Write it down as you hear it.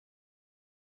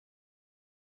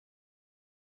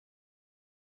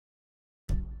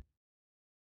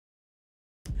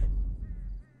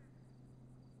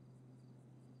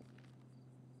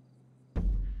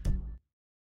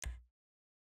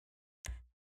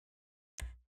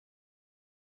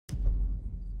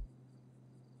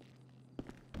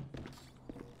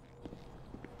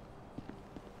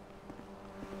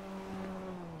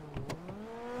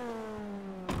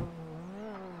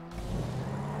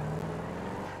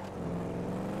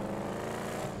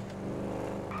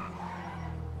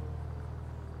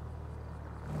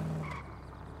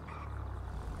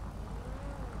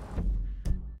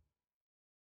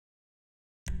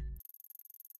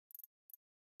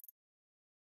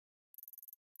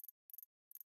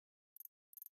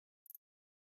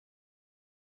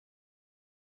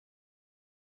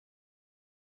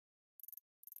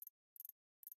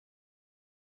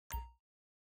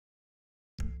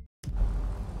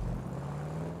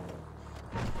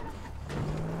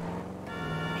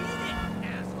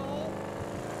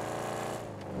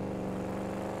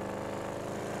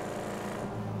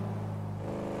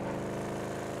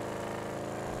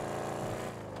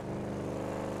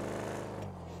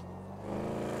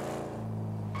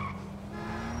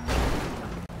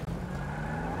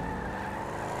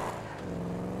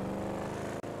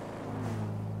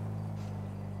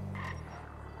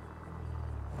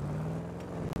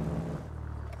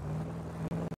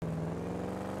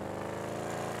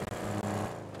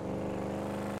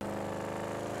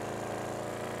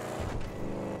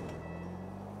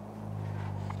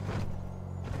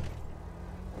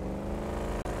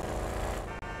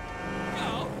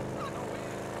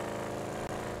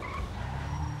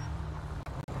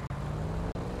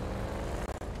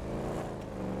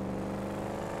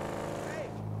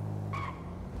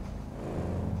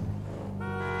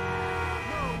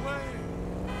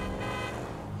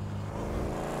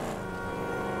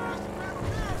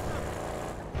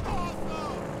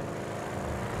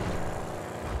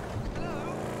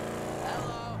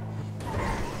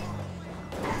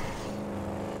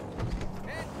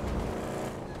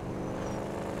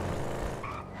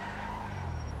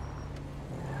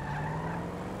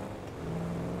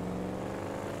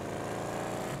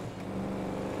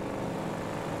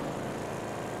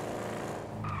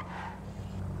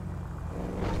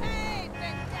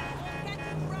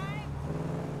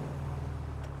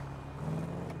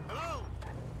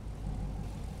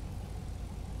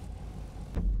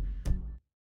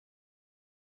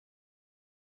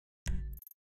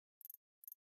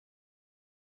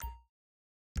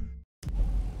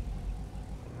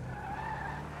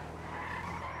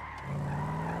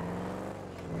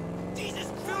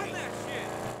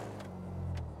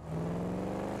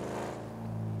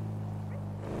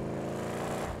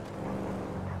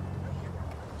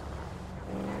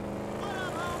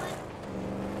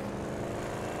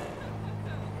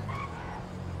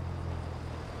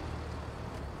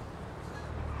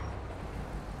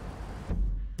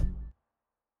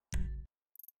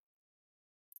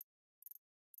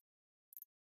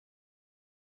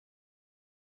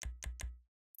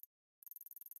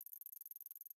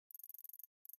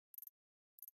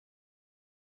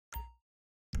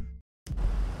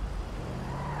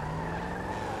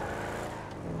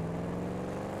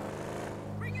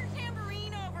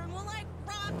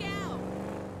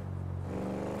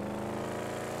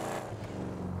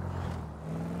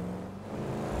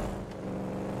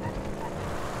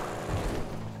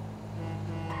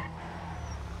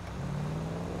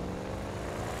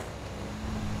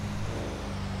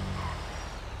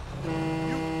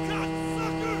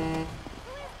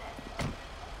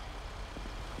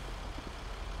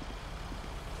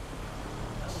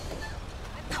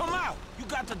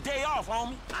off,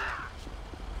 homie.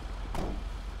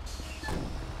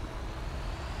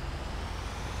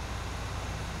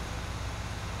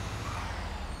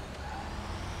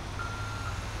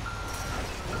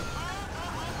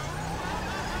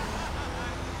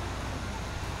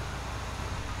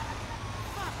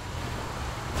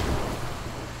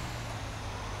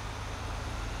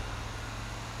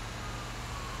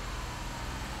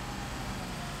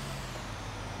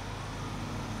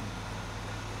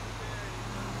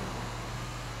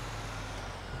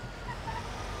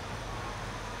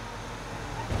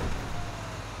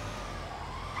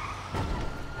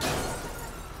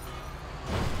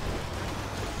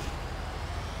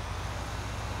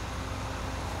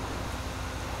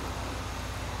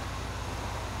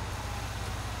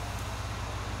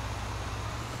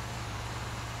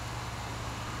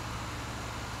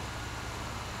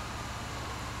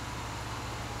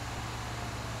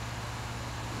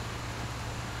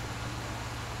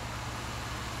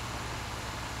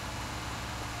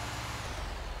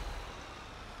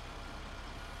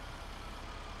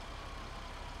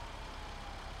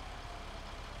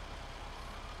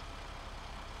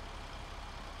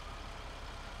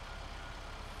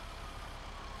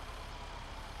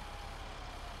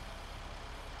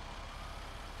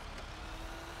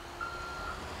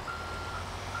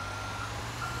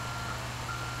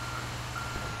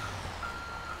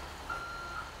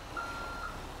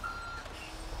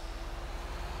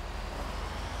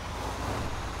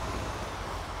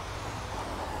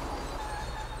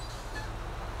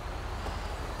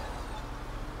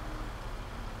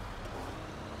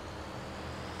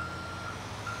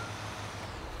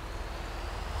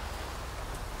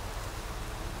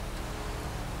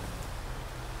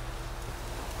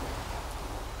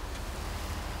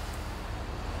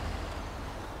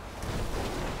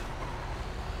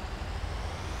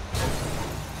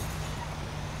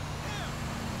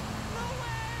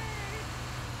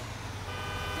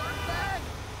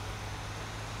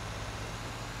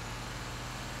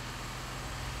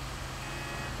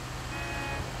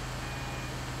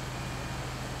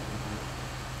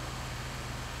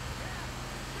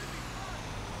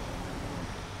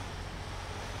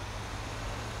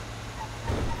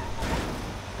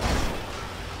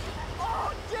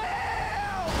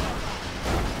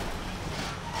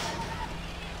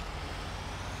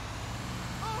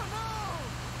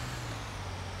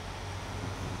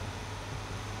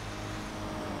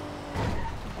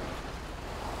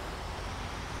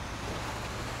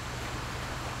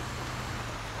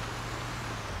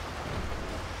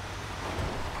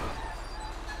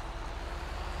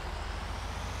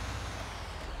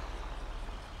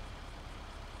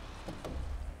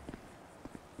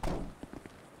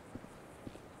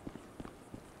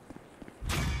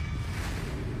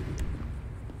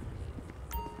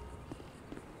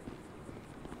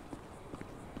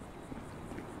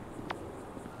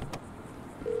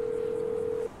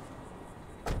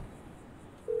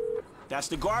 That's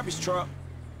the garbage truck.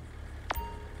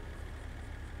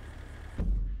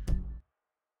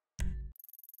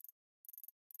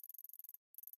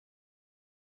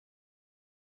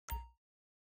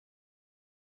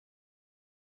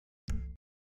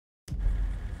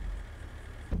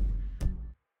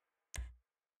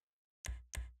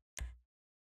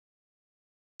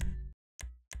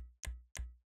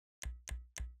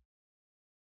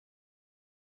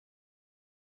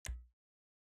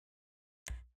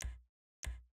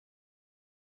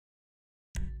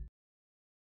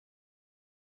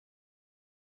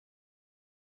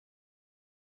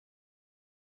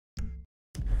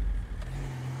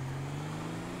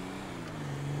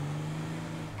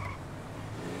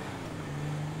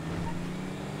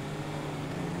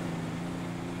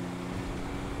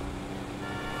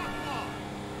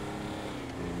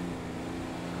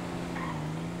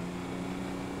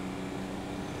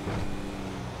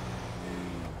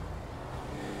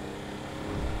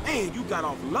 Man, you got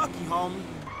off lucky, homie.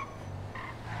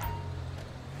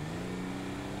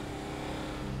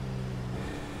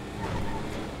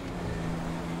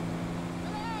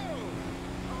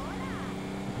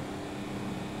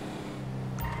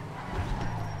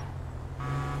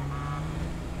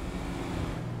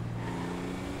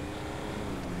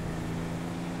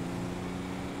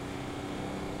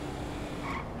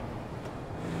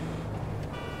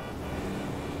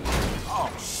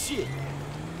 Oh, shit.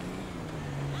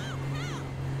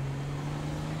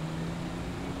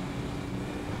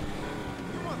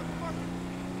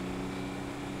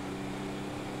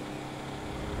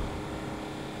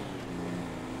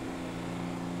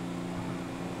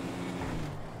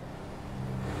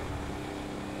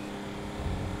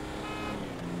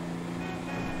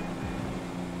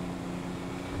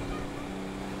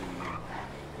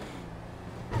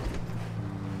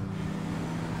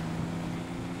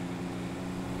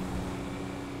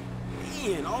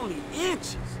 Man, only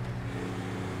inches.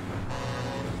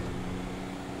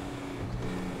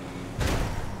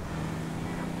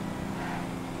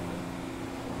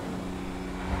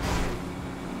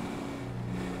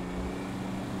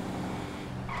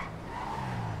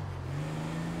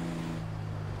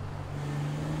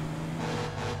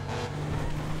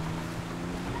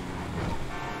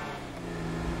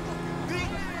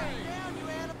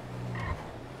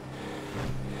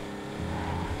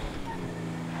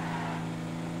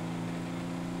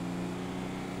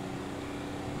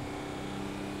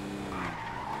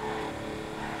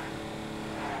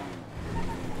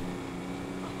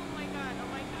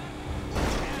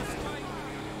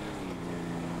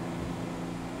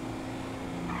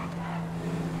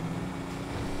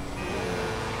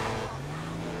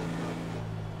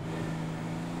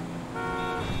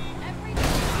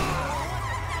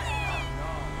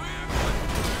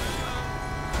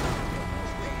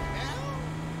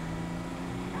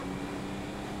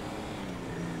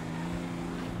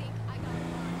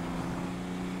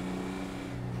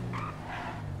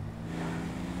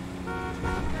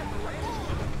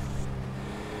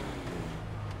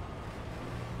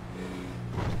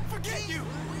 Forget you!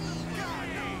 God,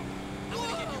 no! I'm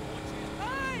gonna get you.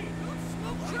 Hey! Don't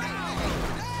smoke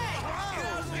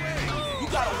You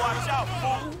gotta watch out,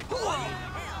 fool.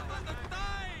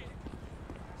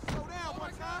 Slow down, my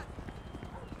God!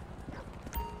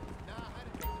 Nah, I had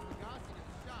to take the Pagasi to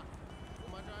the shop. Who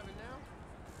am I driving now?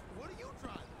 What are you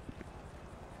driving?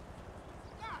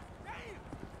 God damn!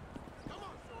 Come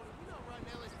on, Shorty. We not riding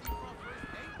LSD for our first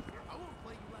date. I won't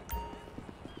play you like that.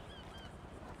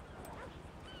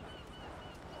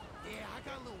 Yeah, I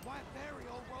got a little white berry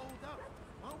all rolled up.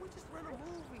 Why don't we just rent a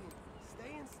movie and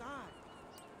stay inside?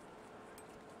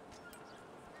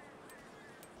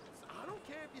 I don't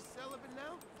care if you're celibate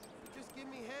now. Just give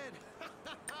me head.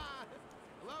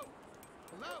 Hello?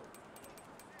 Hello?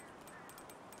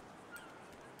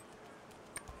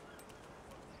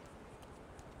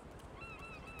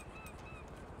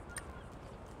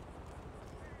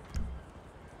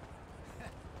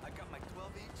 I got my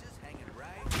 12 inches hanging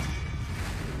right.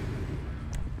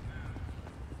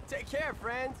 Take care,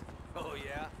 friends. Oh,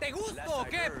 yeah? ¿Te gusto Last o I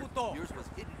qué, heard, puto? yours was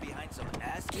hidden behind some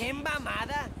ass. ¿Qué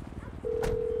mamada?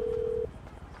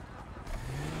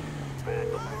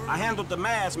 I handled the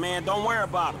mask, man. Don't worry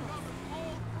about him.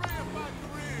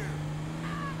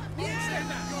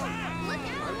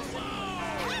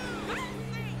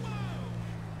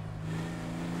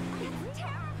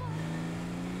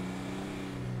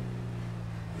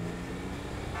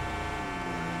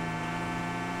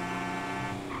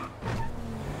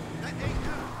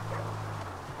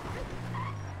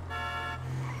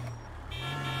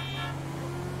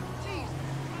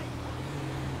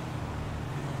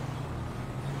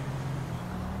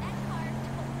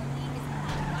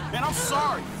 Man, I'm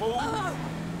sorry, fool.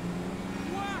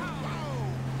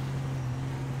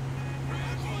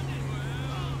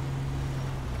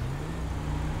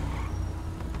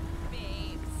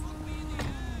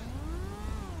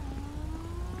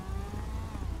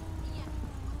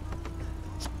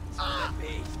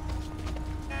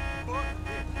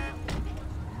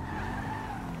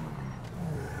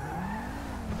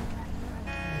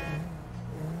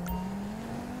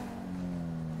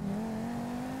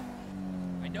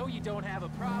 I know you don't have a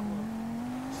problem.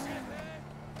 Shit, man!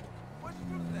 What'd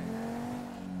you do today?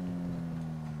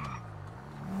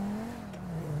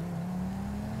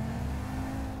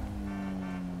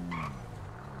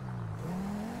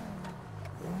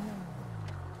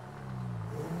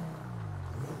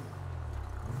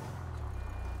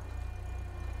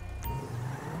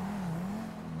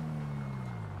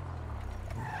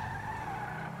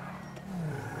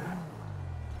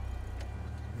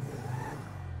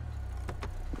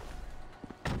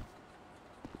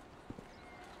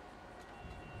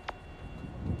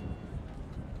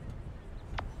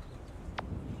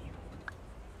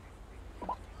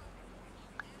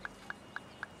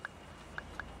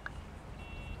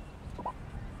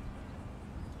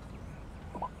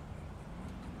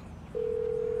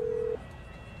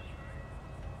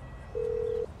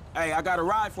 Hey, I got a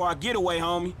ride for our getaway,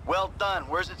 homie. Well done.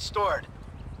 Where's it stored?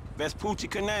 Vespucci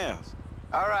Canals.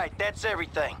 All right, that's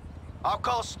everything. I'll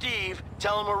call Steve,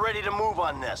 tell him we're ready to move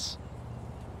on this.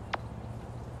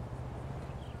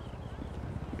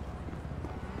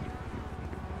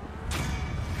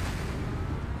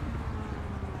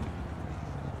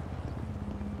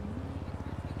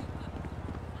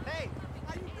 Hey,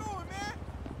 how you doing, man?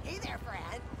 Hey there,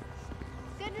 friend.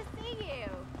 Good to see you.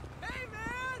 Hey,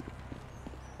 man!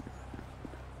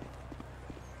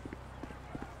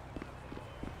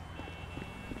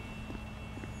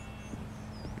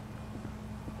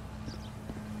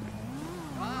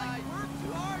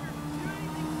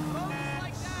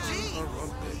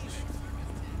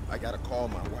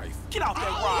 call my wife. Get off that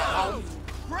ride, homie.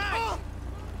 Right!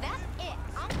 That's it.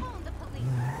 I'm calling the police.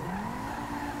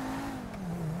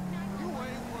 You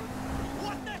ain't worth.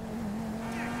 What the?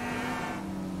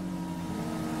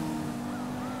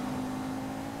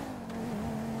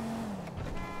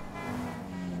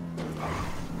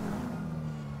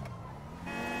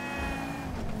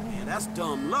 Man, that's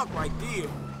dumb luck right there.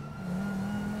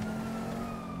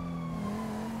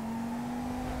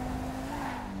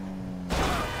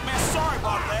 Man, sorry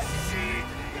about that.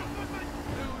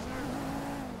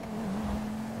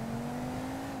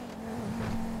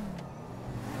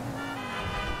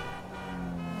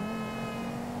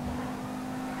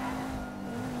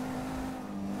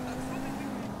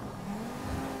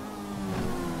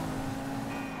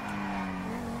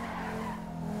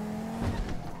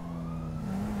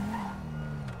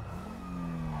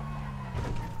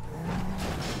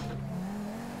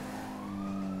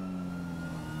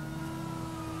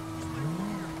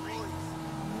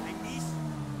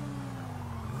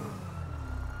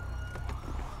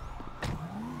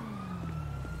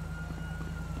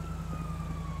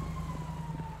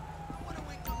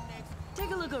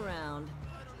 Take a look around.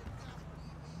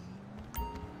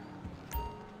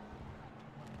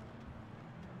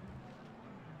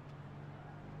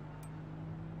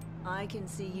 I can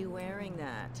see you wearing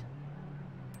that.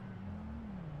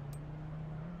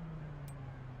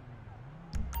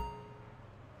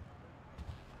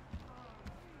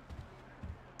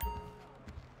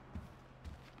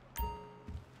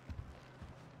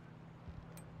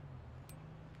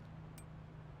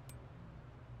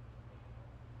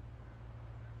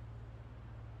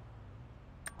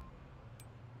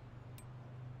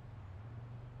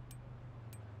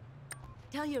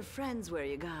 Tell your friends where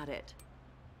you got it.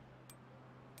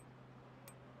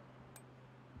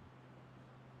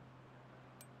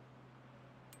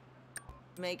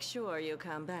 Make sure you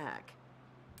come back.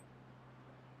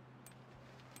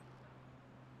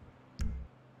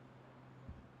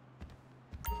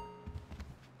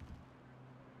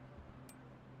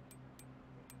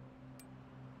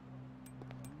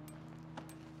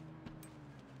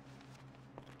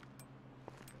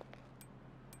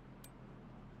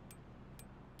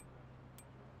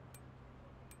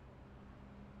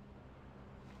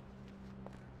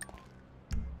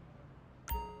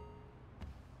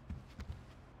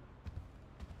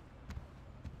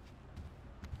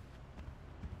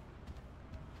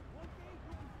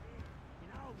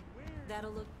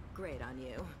 That'll look great on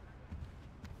you.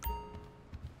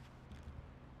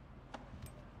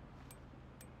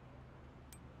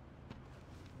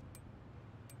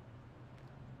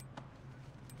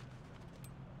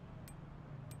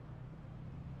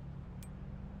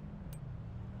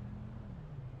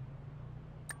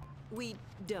 We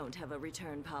don't have a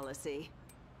return policy.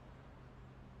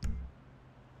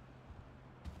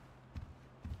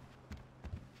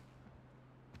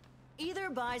 Either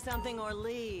buy something or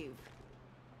leave.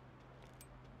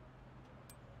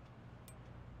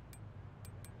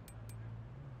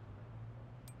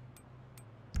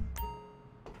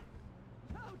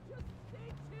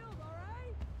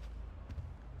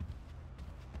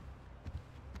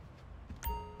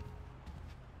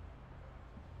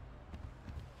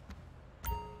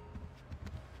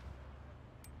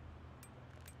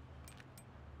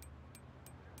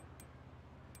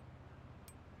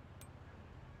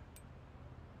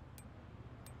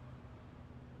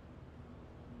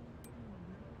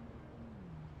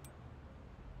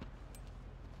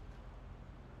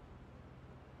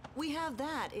 We have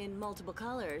that in multiple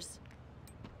colors.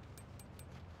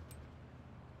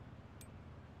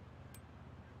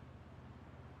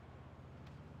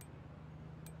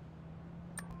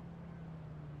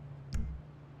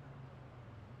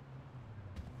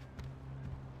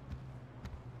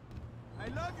 I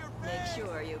love your Make face!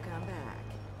 sure you come back.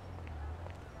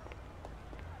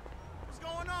 What's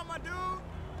going on, my dude?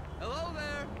 Hello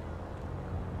there.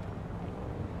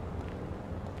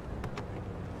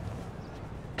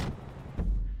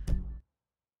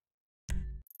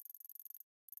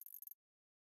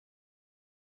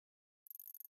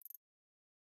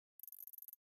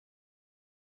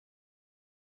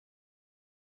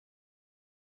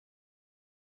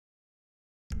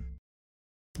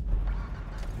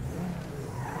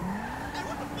 Hey,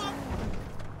 what the fuck?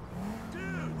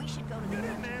 Dude! We should go to You the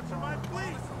didn't answer my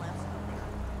plea!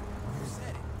 You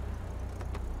said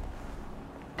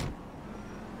it.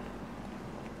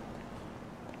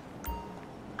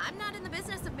 I'm not in the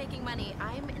business of making money.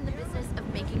 I'm in the business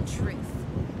of making truth.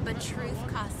 But truth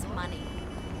costs money.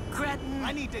 Cretin!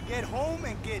 I need to get home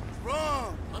and get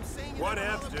drunk! I'm saying What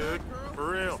if, dude?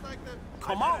 For real.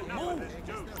 Come on, move.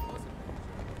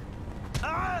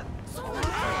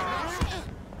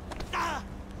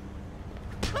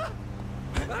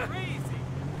 Crazy!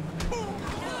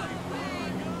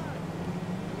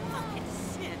 Fucking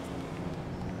shit!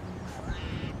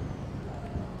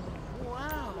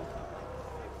 Wow!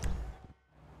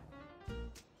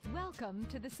 Welcome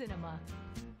to the cinema.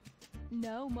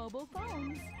 No mobile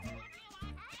phones.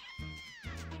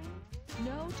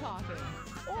 No talking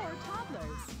or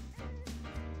toddlers.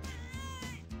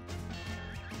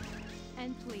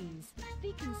 And please,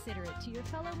 be considerate to your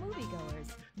fellow moviegoers.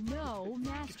 No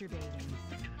masturbating.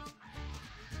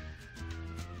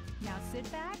 Now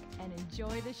sit back and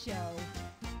enjoy the show.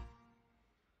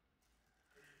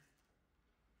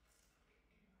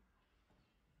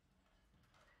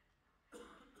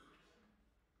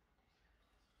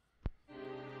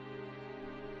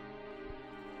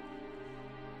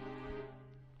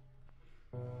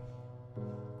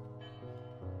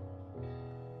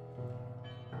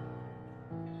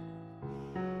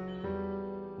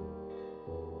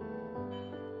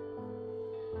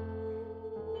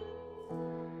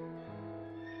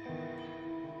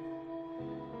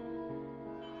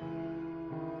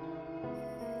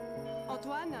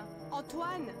 Antoine,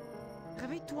 Antoine,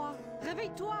 réveille-toi,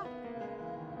 réveille-toi.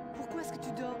 Pourquoi est-ce que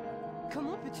tu dors?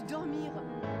 Comment peux-tu dormir?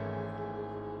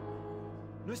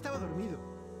 No estaba dormido,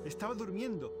 estaba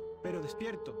durmiendo, pero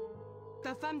despierto.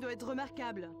 Ta femme doit être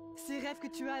remarquable. Ces rêves que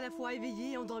tu as à la fois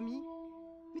éveillés et endormis.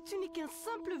 Mais tu n'es qu'un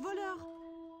simple voleur.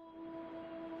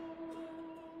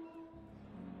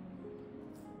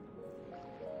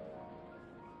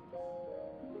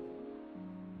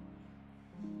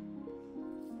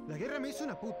 La guerra me hizo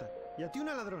una puta y a ti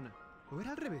una ladrona. ¿O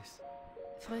era al revés?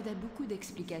 Freud a beaucoup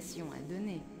d'explications à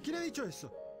donner. ¿Quién ha dicho eso?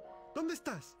 ¿Dónde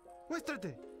estás?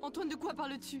 Muéstrate. Antoine, de quoi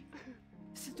parles-tu?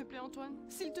 S'il te plaît, Antoine,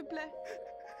 s'il te plaît.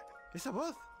 ¿Esa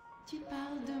voz? Tu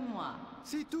parles de moi.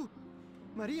 Sí, tú.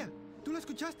 María, ¿tú la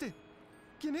escuchaste?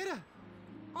 ¿Quién era?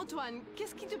 Antoine,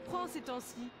 qu'est-ce qui te prend ces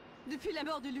temps-ci? Depuis la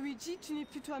mort de Luigi, tu n'es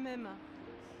plus toi-même.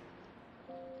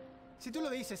 Si tú lo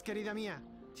dices, querida mía.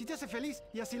 Si te hace feliz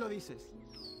y así lo dices.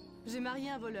 J'ai marié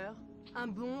un voleur. Un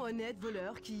bon, honnête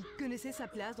voleur qui connaissait sa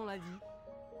place dans la vie.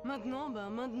 Maintenant,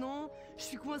 je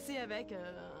suis coincée avec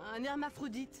un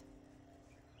hermaphrodite.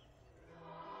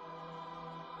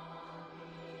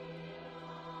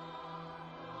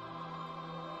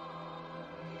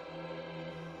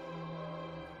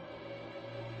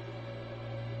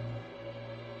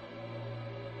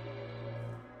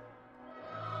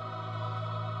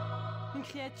 Une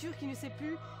créature qui ne sait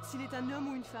plus s'il est un homme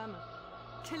ou une femme.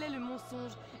 Quel est le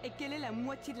mensonge et quelle est la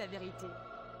moitié de la vérité?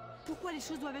 Pourquoi les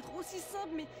choses doivent être aussi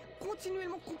simples mais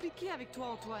continuellement compliquées avec toi,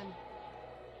 Antoine?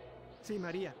 Sí,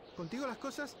 María, contigo las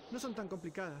cosas no son tan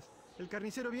complicadas. El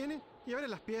carnicero viene y abre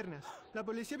las piernas. La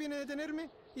policía viene a detenerme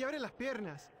y abre las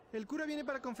piernas. El cura viene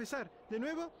para confesar. De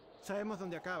nuevo, sabemos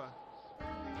dónde acaba.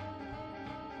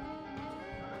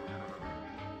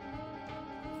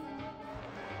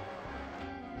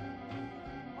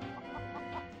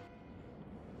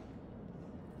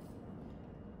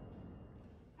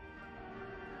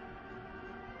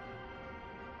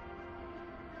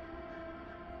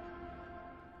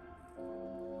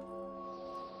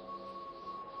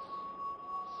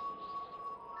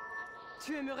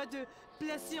 Tu aimerais te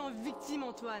placer en victime,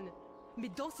 Antoine. Mais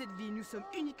dans cette vie, nous sommes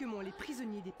uniquement les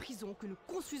prisonniers des prisons que nous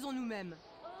construisons nous-mêmes.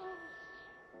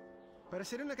 Para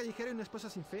ser una callejera y una esposa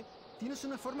sin fe, tienes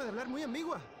una forma de hablar muy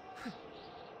ambigua.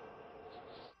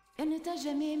 Elle ne t'a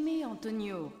jamais aimé,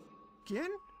 Antonio.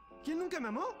 ¿Quién? ¿Quién nunca me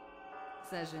amó?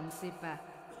 Ça, je ne sais pas.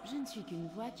 Je ne suis qu'une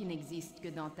voix qui n'existe que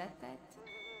dans ta tête.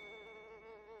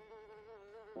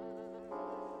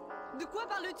 De quoi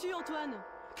parles-tu, Antoine?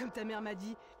 Comme ta mère m'a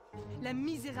dit, la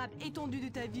misérable étendue de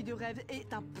ta vie de rêve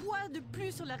est un poids de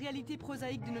plus sur la réalité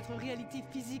prosaïque de notre réalité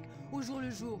physique au jour le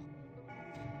jour.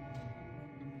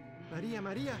 María,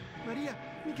 María, María,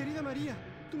 mi querida María,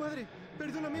 tu madre,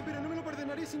 perdóname, pero no me lo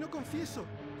perdonaré si no confieso.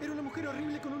 Era una mujer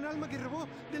horrible con un alma que robó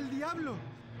del diablo.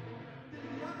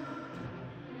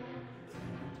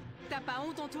 T'as pas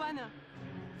honte, Antoine?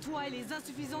 Toi et les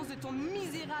insuffisances de ton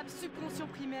misérable subconscient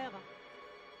primaire.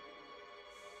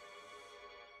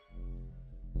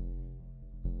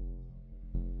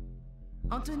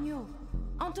 Antonio!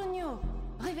 Antonio!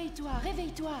 Réveille-toi,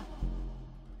 réveille-toi!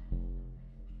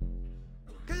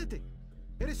 ¡Cállate!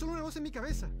 Eres solo una voz en mi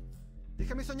cabeza.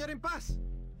 Déjame soñar en paz.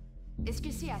 Est-ce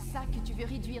que c'est à ça que tu veux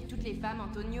réduire toutes les femmes,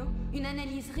 Antonio? Une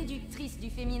analyse réductrice du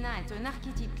féminin est un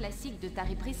archétype classique de ta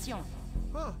répression.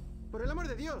 Oh, por el amor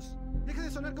de Dios. Deja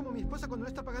de sonar como mi esposa cuando no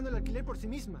está pagando el alquiler por sí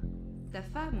misma. Ta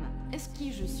femme, est-ce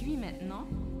qui je suis maintenant?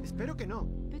 Espero que no.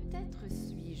 Peut-être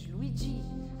suis-je Luigi,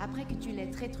 après que tu l'aies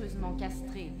traîtreusement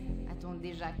castré. a-t-on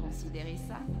déjà considéré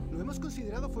ça? Lo hemos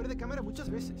considerado fuera de cámara muchas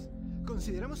veces.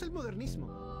 Consideramos el modernismo.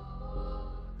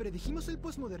 Predijimos el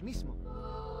posmodernismo.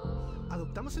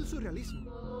 Adoptamos el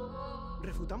surrealismo.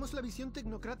 Refutamos la visión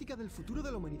tecnocrática del futuro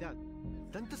de la humanidad.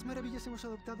 Tantas maravillas hemos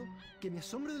adoptado que me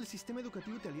asombro del sistema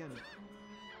educativo italiano.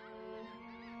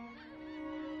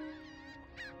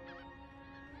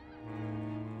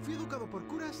 Fui educado por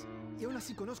curas y aún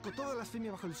así conozco todas las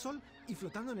femias bajo el sol y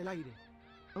flotando en el aire.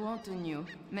 Oh Antonio,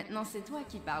 maintenant c'est toi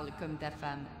qui parles comme ta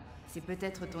femme. C'est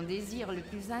peut-être ton désir le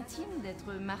plus intime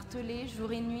d'être martelé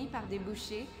jour et nuit par des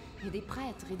bouchers et des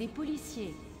prêtres et des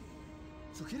policiers.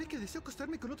 Sugiere que deseo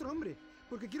acostarme con otro hombre,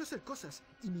 porque quiero hacer cosas,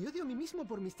 y me odio a mí mismo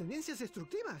por mis tendencias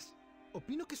destructivas.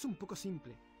 Opino que es un poco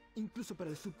simple, incluso para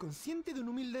el subconsciente de un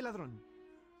humilde ladrón.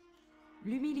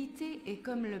 L'humilité est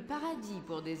comme le paradis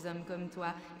pour des hommes comme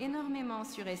toi, énormément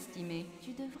surestimés.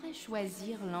 Tu devrais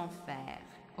choisir l'enfer.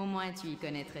 Au moins tu y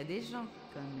connaîtrais des gens,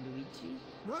 comme Luigi.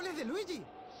 ¡No hables de Luigi!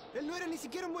 ¡Él no era ni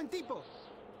siquiera un buen tipo!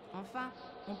 Enfin,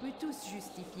 on peut tous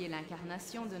justifier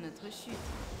l'incarnation de notre chute.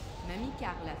 Même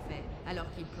Icar l'a fait, alors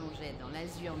qu'il plongeait dans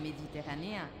l'azur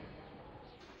méditerranéen.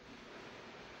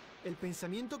 El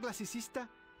pensamiento clasicista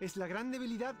es la gran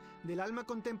debilidad del alma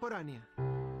contemporánea.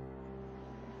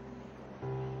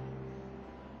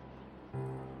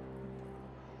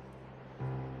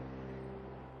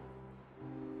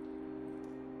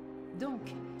 Donc,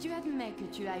 tu admets que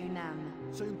tu as une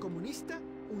âme. Soy un comunista,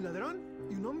 un ladrón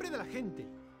y un hombre de la gente.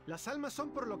 Las almas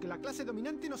son por lo que la clase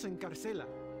dominante nos encarcela.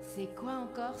 C'est quoi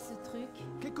encore ce truc?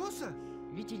 ¿Qué cosa?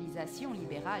 L'utilisation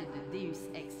libérale de Deus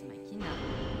Ex Machina.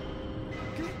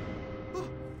 ¿Qué? ¡Oh!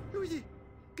 ¡Luigi!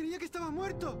 Creía que estaba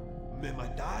muerto. Me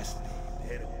mataste,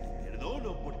 pero te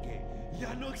perdono porque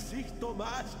ya no existo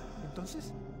más.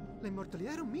 Entonces, la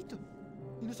inmortalidad era un mito.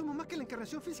 Y no somos más que la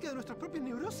encarnación física de nuestras propias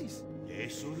neurosis.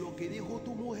 Eso es lo que dijo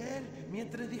tu mujer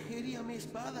mientras digería mi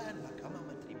espada en la cama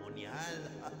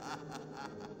matrimonial.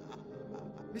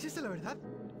 ¿Es esa la verdad?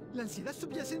 La ansiedad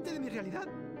subyacente de mi realidad.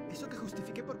 Eso que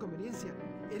justifiqué por conveniencia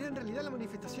era en realidad la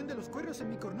manifestación de los cuernos en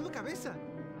mi cornuda cabeza.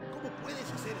 ¿Cómo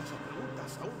puedes hacer esas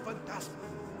preguntas a un fantasma?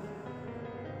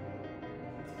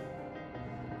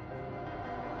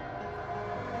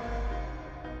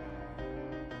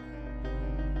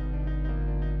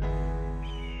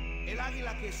 El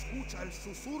águila que escucha el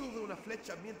susurro de una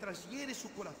flecha mientras hiere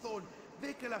su corazón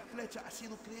ve que la flecha ha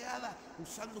sido creada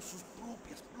usando sus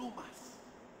propias plumas.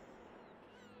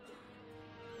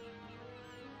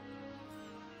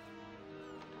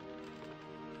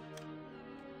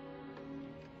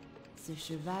 Ce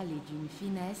cheval est d'une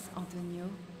finesse, Antonio.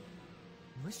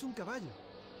 No es un caballo,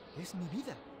 es mi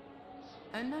vida.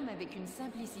 Un homme avec une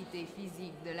simplicité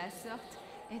physique de la sorte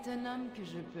est un homme que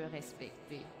je peux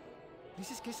respecter.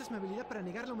 Dices que esa es mi habilidad para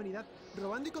negar la humanidad,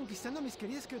 robando y conquistando a mis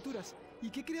queridas criaturas, y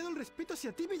que he creado el respeto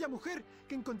hacia ti, bella mujer,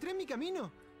 que encontré en mi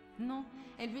camino. Non,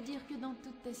 elle veut dire que dans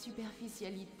toute ta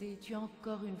superficialité, tu as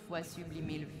encore une fois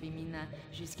sublimé le féminin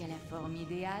jusqu'à la forme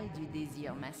idéale du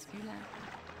désir masculin.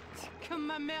 Comme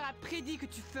ma mère a prédit que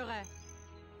tu ferais.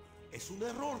 Es un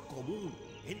error común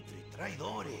entre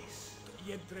traidores.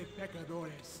 Y entre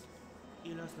pecadores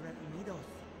y los redimidos.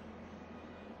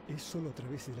 Es solo a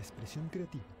través de la expresión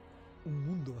creativa, un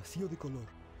mundo vacío de color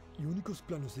y únicos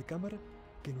planos de cámara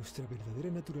que nuestra verdadera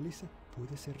naturaleza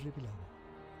puede ser revelada.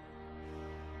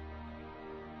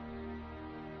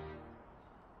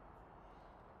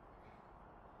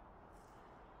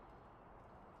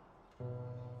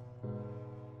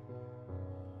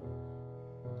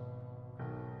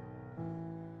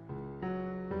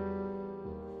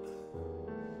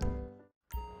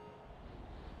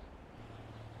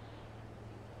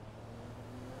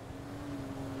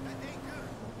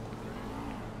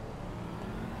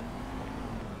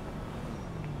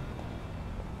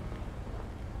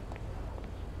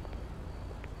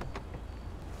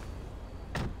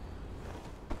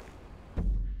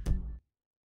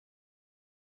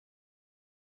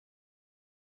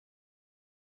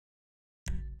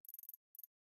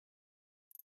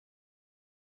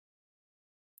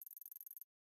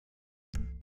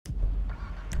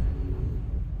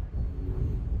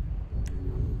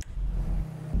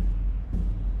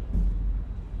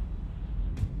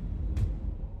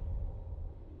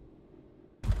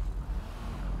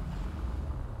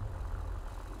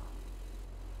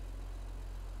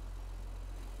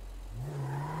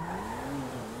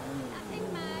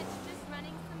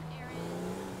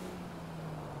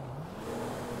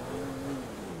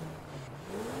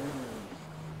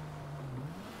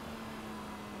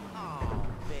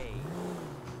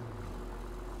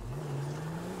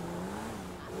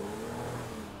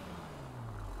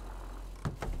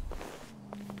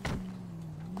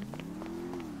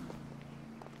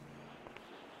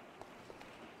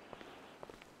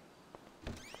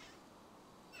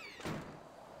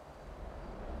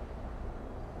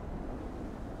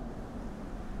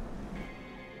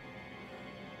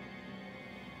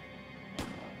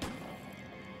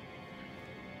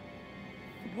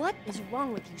 What is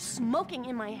wrong with you, smoking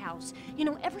in my house? You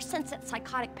know, ever since that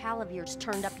psychotic pal of yours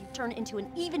turned up, you've turned into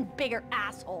an even bigger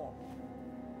asshole.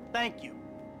 Thank you.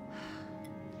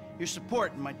 Your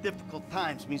support in my difficult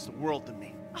times means the world to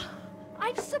me.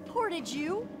 I've supported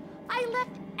you. I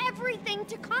left everything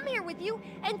to come here with you,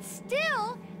 and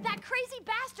still, that crazy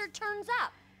bastard turns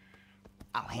up.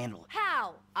 I'll handle it.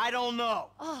 How? I don't know.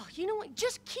 Oh, you know what?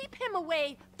 Just keep him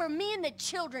away from me and the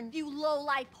children, you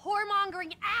low-life,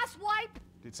 whoremongering asswipe!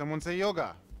 Did someone say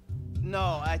yoga?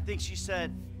 No, I think she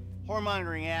said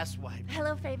whoremongering asswipe.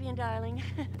 Hello, Fabian, darling.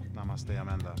 Namaste,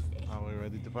 Amanda. Are we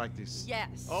ready to practice?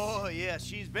 Yes. Oh, yeah,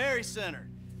 she's very centered.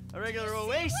 A regular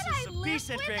oasis of peace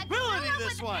and tranquility,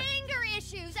 this one. Anger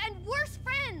issues and worse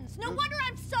friends. No wonder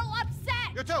I'm so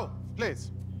upset. You too, please.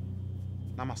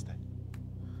 Namaste.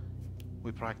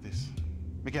 We practice.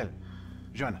 Miguel,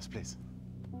 join us, please.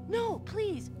 No,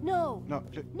 please, no. No,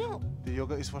 please. No. The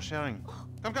yoga is for sharing.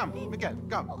 Come, Miguel,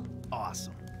 come.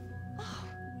 Awesome.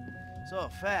 So,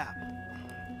 Fab,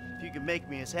 if you can make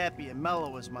me as happy and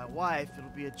mellow as my wife, it'll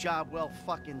be a job well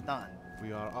fucking done.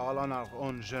 We are all on our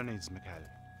own journeys, Miguel.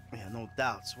 Yeah, no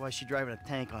doubts. Why is she driving a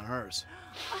tank on hers?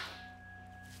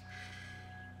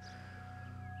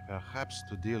 Perhaps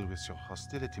to deal with your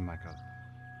hostility, Michael.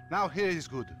 Now here is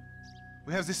good.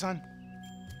 We have the sun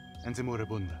and the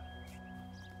moribunda.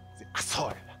 The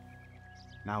asshole.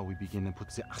 Now we begin and put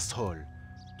the asshole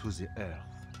to the earth.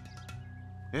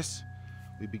 Yes,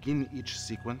 we begin each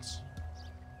sequence.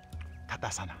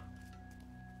 Tadasana.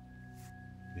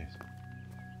 Yes.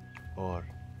 Or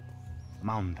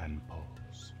mountain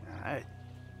pose. All right.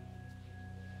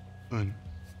 1,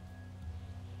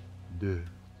 2,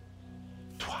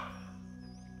 3.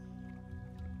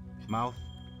 Mouth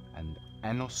and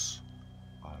anus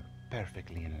are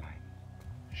perfectly in line.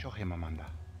 Show him, Amanda.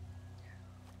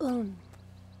 1,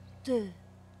 2,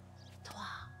 3.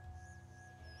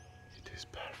 It is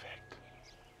perfect.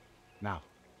 Now,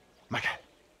 Michael.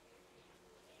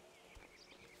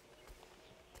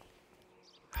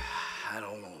 I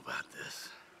don't know about this.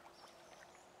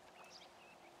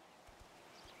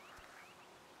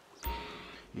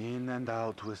 In and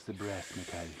out with the breath,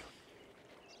 Michael.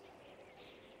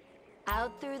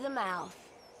 Out through the mouth.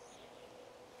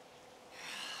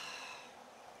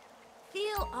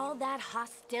 Feel all that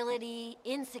hostility,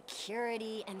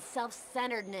 insecurity, and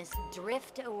self-centeredness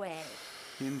drift away.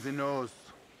 In the nose,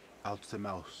 out the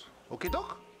mouth. Okay,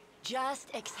 Doc? Just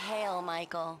exhale,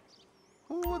 Michael.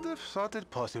 Who would have thought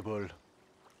it possible?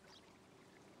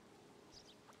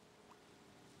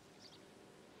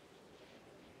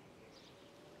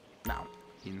 Now,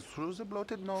 in through the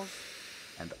bloated nose,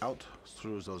 and out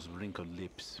through those wrinkled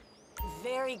lips.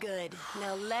 Very good.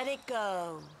 Now let it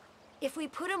go. If we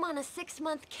put him on a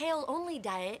 6-month kale-only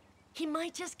diet, he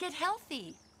might just get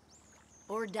healthy.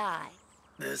 Or die.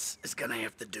 This is gonna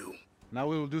have to do. Now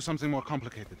we will do something more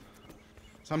complicated.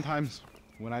 Sometimes,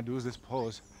 when I do this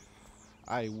pose,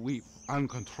 I weep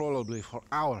uncontrollably for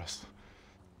hours.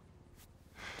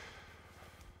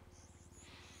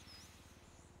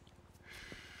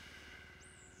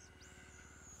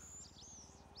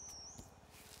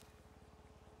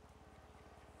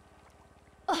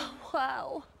 Oh,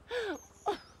 wow.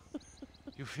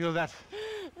 You feel that?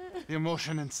 The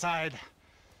emotion inside.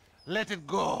 Let it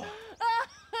go.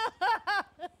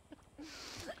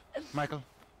 Michael,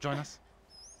 join us.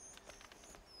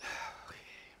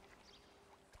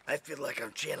 I feel like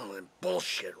I'm channeling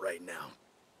bullshit right now.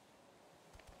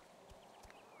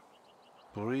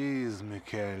 Breathe,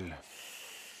 Michael.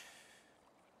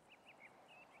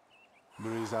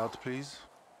 Breathe out, please.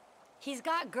 He's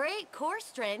got great core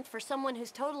strength for someone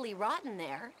who's totally rotten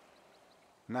there.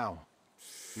 Now,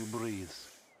 you breathe.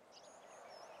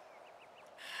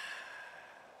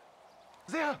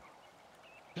 There!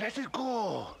 Let it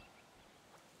go!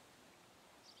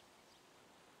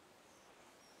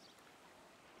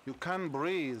 You can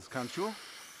breathe, can't you?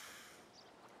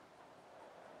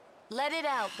 Let it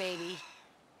out, baby.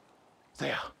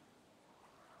 There!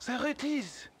 There it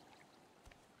is!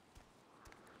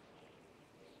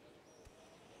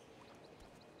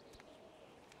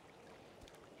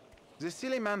 The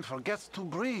silly man forgets to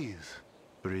breathe.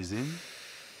 Breathe in.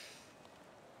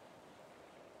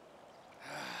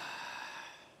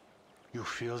 You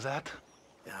feel that?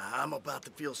 Yeah, I'm about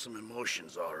to feel some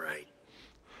emotions, all right.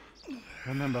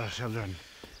 Remember, children,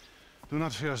 do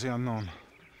not fear the unknown.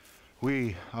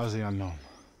 We are the unknown.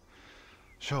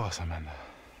 Show us, Amanda.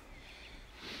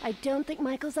 I don't think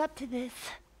Michael's up to this.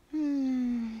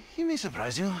 He may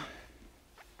surprise you.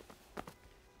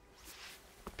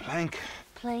 Plank.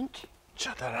 Plank.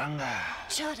 Chaturanga.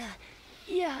 Chata.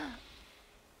 Yeah.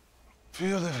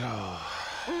 Feel the flow.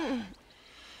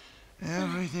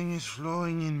 Everything is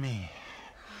flowing in me.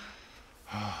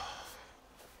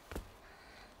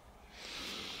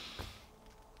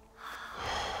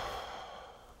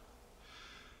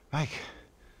 Mike,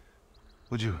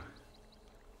 would you?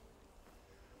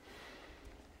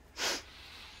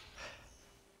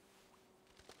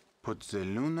 Put the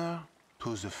lunar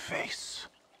to the face.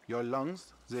 Your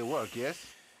lungs, they work,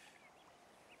 yes?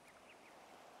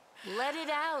 Let it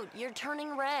out. You're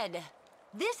turning red.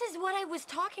 This is what I was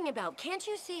talking about. Can't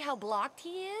you see how blocked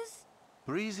he is?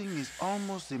 Breathing is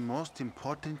almost the most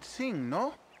important thing,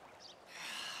 no?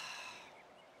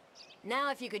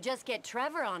 Now if you could just get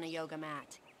Trevor on a yoga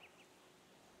mat.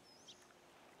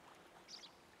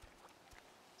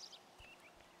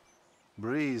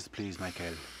 Breathe, please,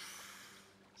 Michael.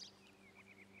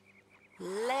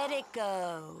 Let it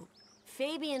go.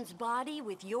 Fabian's body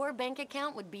with your bank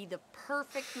account would be the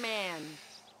perfect man.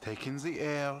 Take in the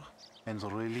air and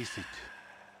release it.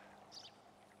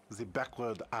 The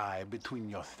backward eye between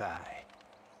your thigh.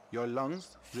 Your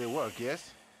lungs, they work,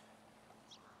 yes?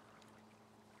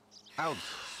 Out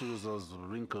through those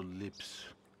wrinkled lips.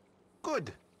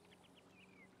 Good.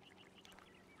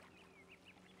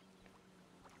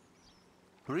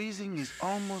 Breathing is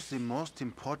almost the most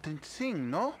important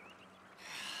thing, no?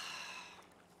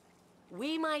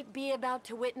 We might be about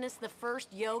to witness the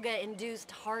first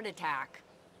yoga-induced heart attack.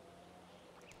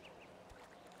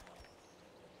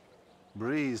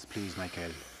 Breathe, please,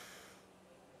 Michael.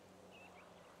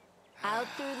 Out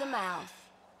through the mouth.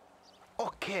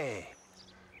 Okay.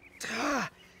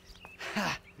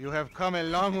 You have come a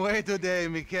long way today,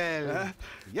 Michael.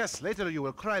 Yes, later you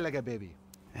will cry like a baby.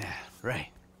 Yeah, right.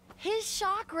 His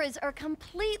chakras are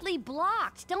completely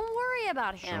blocked. Don't worry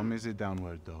about him. Show me the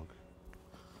downward dog.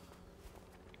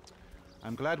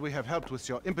 I'm glad we have helped with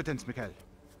your impotence, Michael.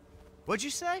 What'd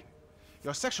you say?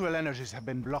 Your sexual energies have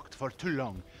been blocked for too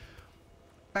long.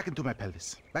 Back into my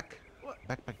pelvis. Back. What?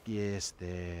 Back. Yes,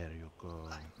 there you go.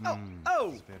 Oh!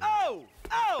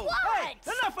 What? Hey,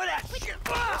 enough of that shit!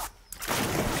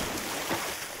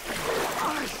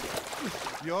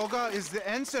 Yoga is the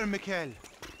answer, Michael.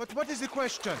 But what is the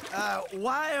question?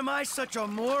 Why am I such a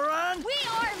moron? We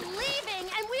are leaving,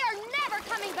 and we are never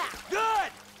coming back.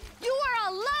 Good! You are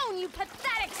alone, you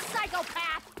pathetic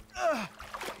psychopath.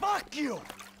 Fuck you!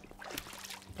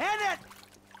 And that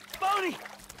phony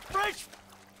French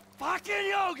fucking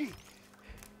yogi!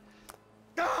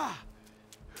 Ah!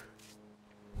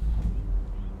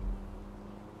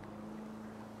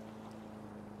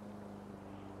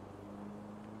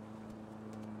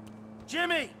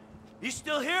 Jimmy! You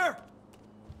still here?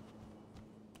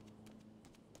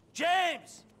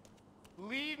 James!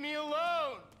 Leave me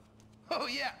alone! Oh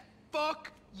yeah,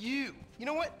 fuck you. You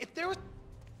know what? If there was...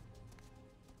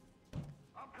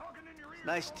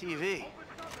 Nice TV.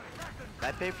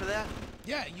 I pay for that?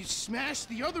 Yeah, you smashed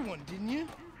the other one, didn't you?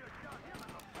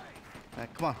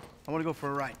 Come on. I want to go for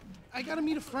a ride. I gotta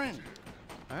meet a friend.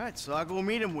 All right, so I'll go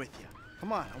meet him with you.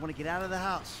 Come on, I want to get out of the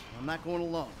house. I'm not going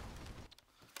alone.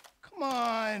 Come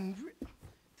on.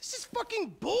 This is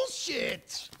fucking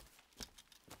bullshit.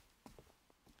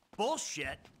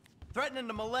 Bullshit? Threatening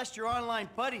to molest your online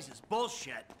buddies is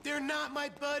bullshit. They're not my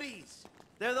buddies.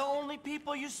 They're the only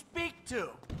people you speak to.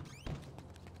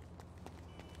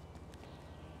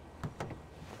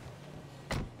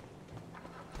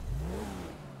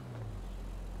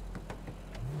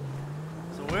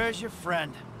 So where's your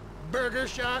friend? Burger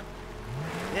shot?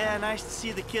 Yeah, nice to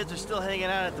see the kids are still hanging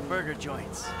out at the burger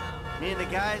joints. Me and the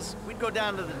guys, we'd go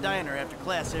down to the diner after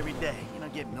class every day. You know,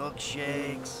 get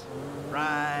milkshakes,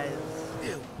 fries.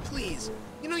 Ew, please.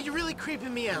 You know, you're really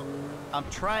creeping me out. I'm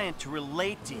trying to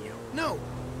relate to you. No,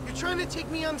 you're trying to take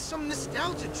me on some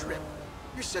nostalgia trip.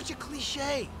 You're such a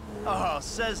cliche. Oh,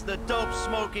 says the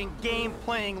dope-smoking,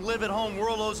 game-playing, live-at-home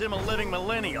world him a living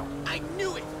millennial. I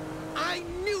knew it! I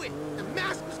knew it! The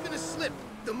mask was gonna slip.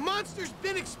 The monster's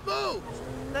been exposed.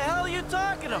 The hell are you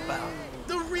talking about?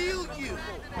 The real you.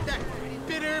 That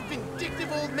bitter,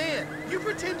 vindictive old man. You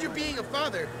pretend you're being a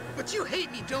father, but you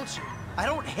hate me, don't you? I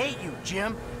don't hate you,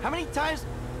 Jim. How many times...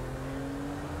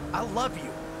 I love you.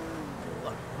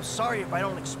 Look, I'm sorry if I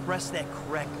don't express that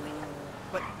correctly.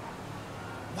 But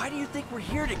why do you think we're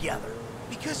here together?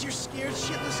 Because you're scared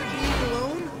shitless of being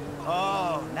alone?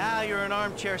 Oh, now you're an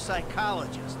armchair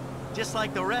psychologist. Just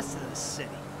like the rest of the city.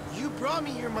 You brought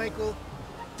me here, Michael.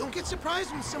 Don't get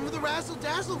surprised when some of the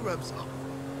razzle-dazzle rubs off.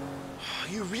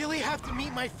 You really have to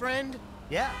meet my friend?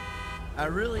 Yeah, I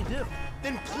really do.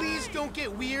 Then please don't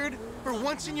get weird. For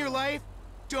once in your life,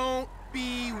 don't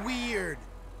be weird.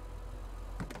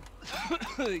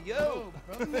 Yo,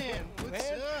 brother man, what's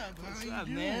up? What's up,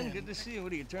 man? Good to see you.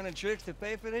 What are you turning tricks to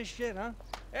pay for this shit, huh?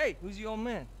 Hey, who's the old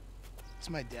man? It's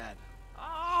my dad.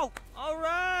 Oh, all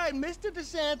right, Mr.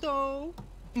 DeSanto.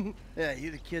 Yeah,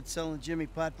 you the kid selling Jimmy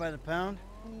pot by the pound?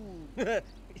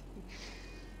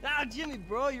 Ah, Jimmy,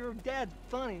 bro, your dad's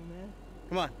funny, man.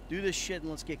 Come on, do this shit and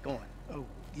let's get going. Oh,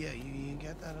 yeah, you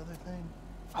got that other thing?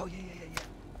 Oh, yeah.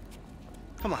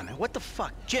 Come on, man, what the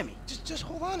fuck? Jimmy! Just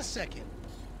hold on a second.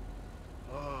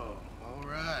 Oh, all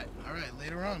right,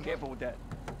 later on. Careful with that.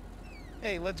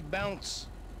 Hey, let's bounce.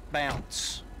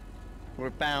 Bounce. We're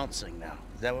bouncing now.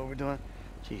 Is that what we're doing?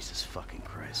 Jesus fucking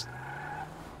Christ.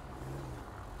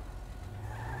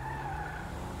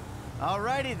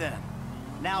 Alrighty then.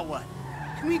 Now what?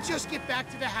 Can we just get back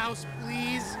to the house,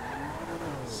 please?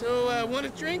 So, want a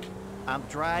drink? I'm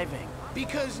driving.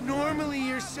 Because normally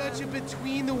you're such a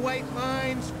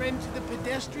between-the-white-lines, friend to the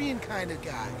pedestrian kind of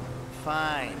guy.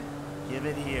 Fine. Give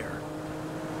it here.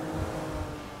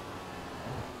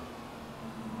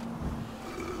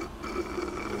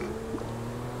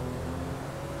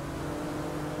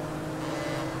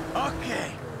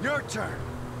 Okay, your turn.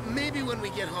 Maybe when we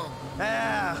get home.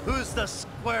 Ah, who's the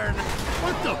square now?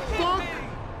 What the fuck?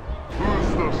 Who's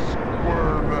the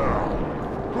square now?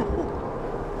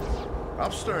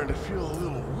 I'm starting to feel a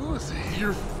little woozy.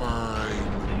 You're fine.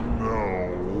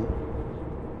 No.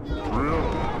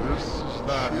 Really? This is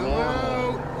not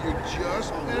normal. You're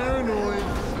just paranoid.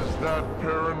 This is not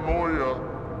paranoia.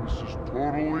 This is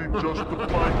totally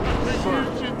justified concern.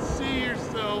 You should see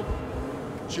yourself.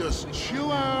 Just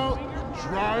chill out and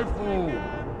drive home.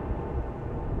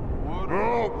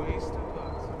 No!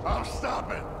 Oh,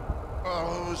 stop it!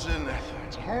 Oh, what was in that thing?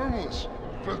 It's harmless.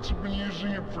 Vets have been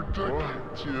using it for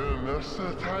decades. You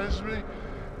anesthetize me?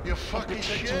 You fucking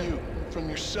shit. You from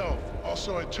yourself.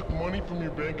 Also, I took money from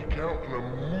your bank account and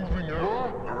I'm moving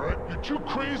out. Alright? You're too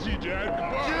crazy, Dad.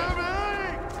 Goodbye.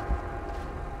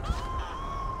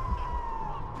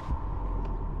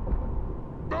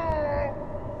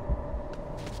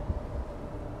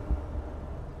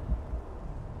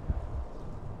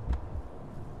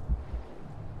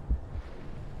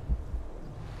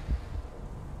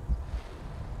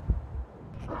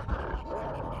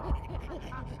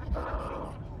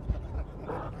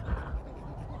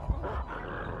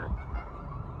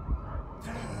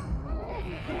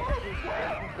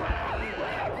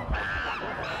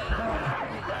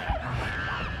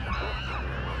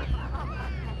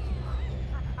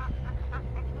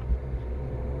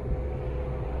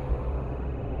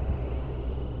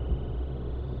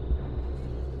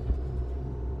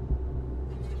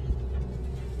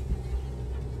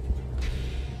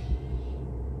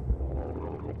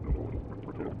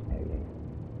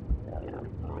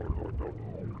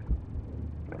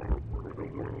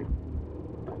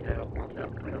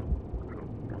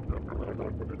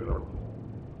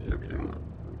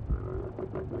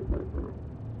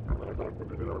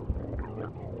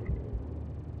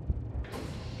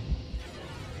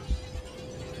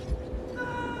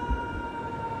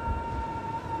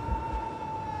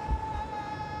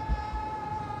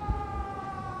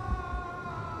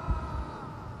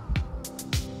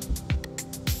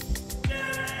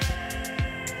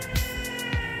 Jimmy!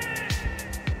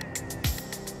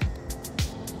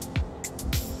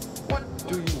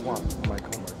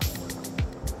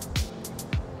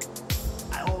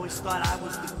 I always thought I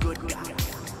was the good guy.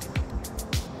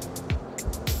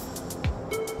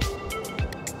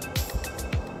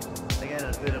 I got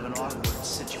a bit of an awkward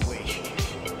situation.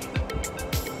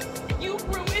 You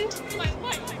ruined my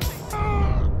life.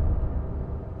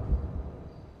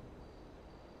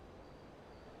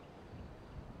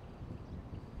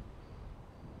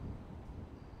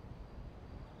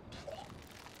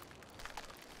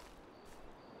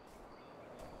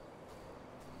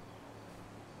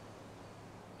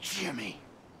 Jimmy,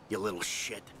 you little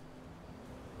shit.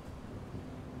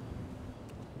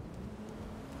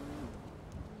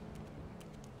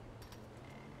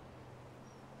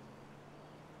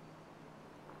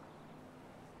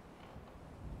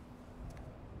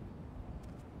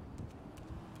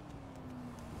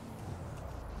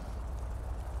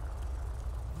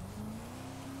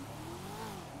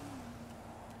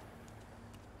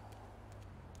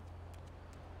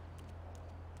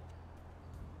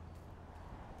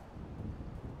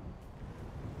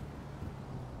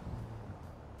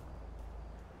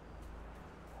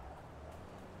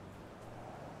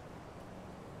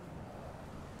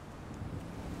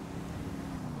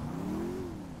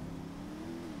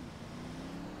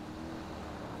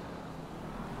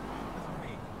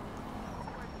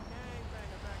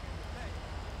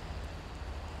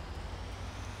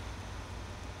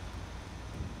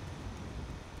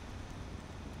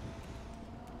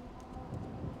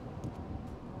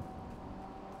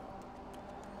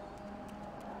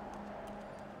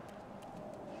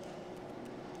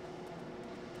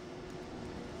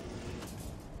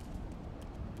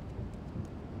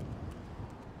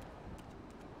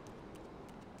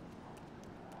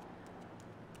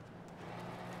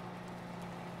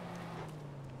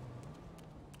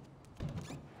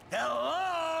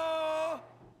 Hello?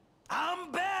 I'm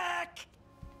back!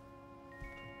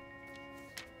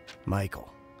 Michael,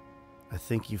 I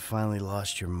think you finally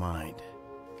lost your mind.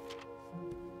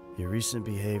 Your recent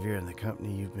behavior and the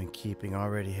company you've been keeping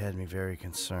already had me very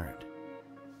concerned.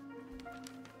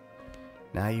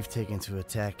 Now you've taken to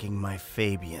attacking my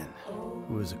Fabian,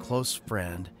 who is a close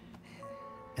friend,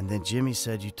 and then Jimmy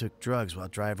said you took drugs while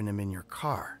driving him in your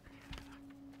car.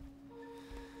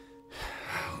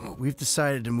 We've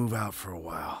decided to move out for a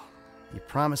while. You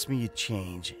promised me you'd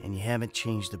change, and you haven't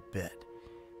changed a bit.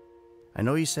 I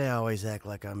know you say I always act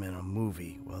like I'm in a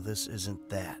movie. Well, this isn't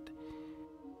that.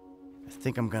 I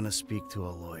think I'm gonna speak to a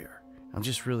lawyer. I'm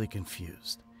just really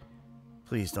confused.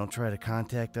 Please don't try to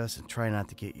contact us and try not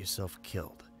to get yourself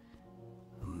killed.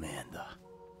 Amanda.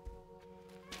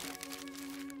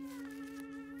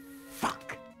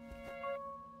 Fuck!